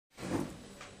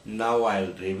Now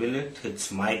I'll reveal it.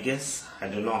 It's my guess. I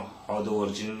don't know how the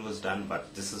original was done,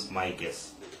 but this is my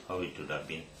guess how it would have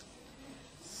been.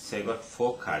 So I got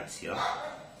 4 cards here.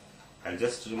 I'll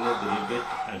just remove the ribbon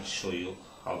and show you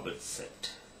how it's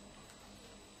set.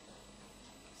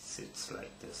 Sits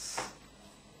like this.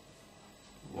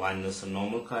 One is a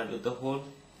normal card with the hole.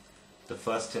 The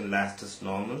first and last is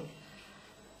normal.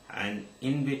 And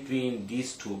in between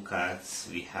these 2 cards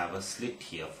we have a slit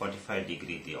here, 45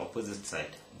 degree, the opposite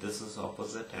side. This is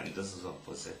opposite and this is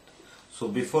opposite. So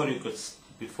before you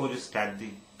start the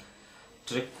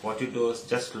trick, what you do is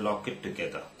just lock it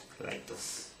together like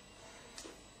this.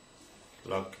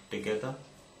 Lock it together.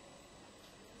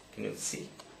 Can you see?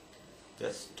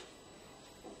 Just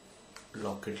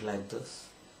lock it like this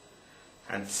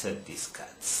and set these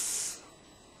cards.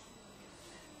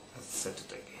 Let's set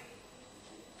it again.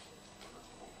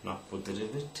 Now put the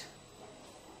rivet.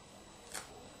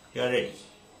 You are ready.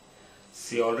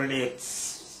 See, already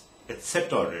it's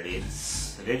set already.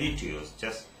 It's ready to use.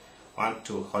 Just want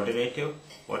to alternative.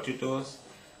 What you do is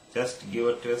just give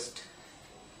a twist.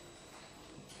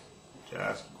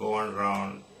 Just go on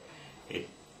round. It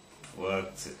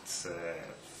works. It's a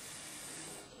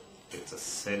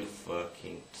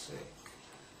self-working trick.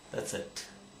 That's it.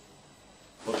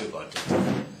 Hope you got it.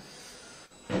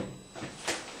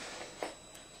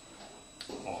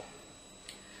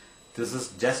 This is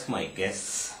just my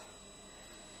guess.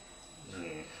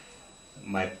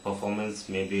 My performance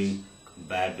may be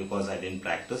bad because I didn't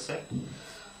practice it.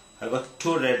 I got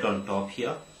 2 red on top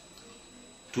here,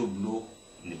 2 blue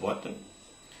in the bottom,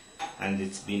 and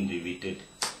it's been repeated.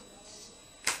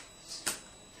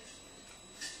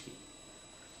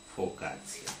 4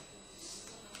 cards here,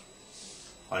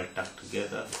 all tucked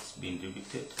together. It's been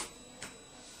repeated.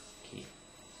 Okay.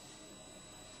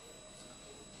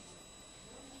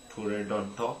 2 red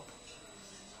on top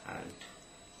and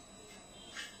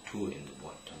 2 in the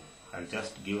bottom. I'll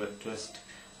just give a twist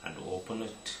and open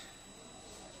it.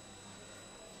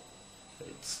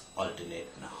 It's alternate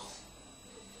now.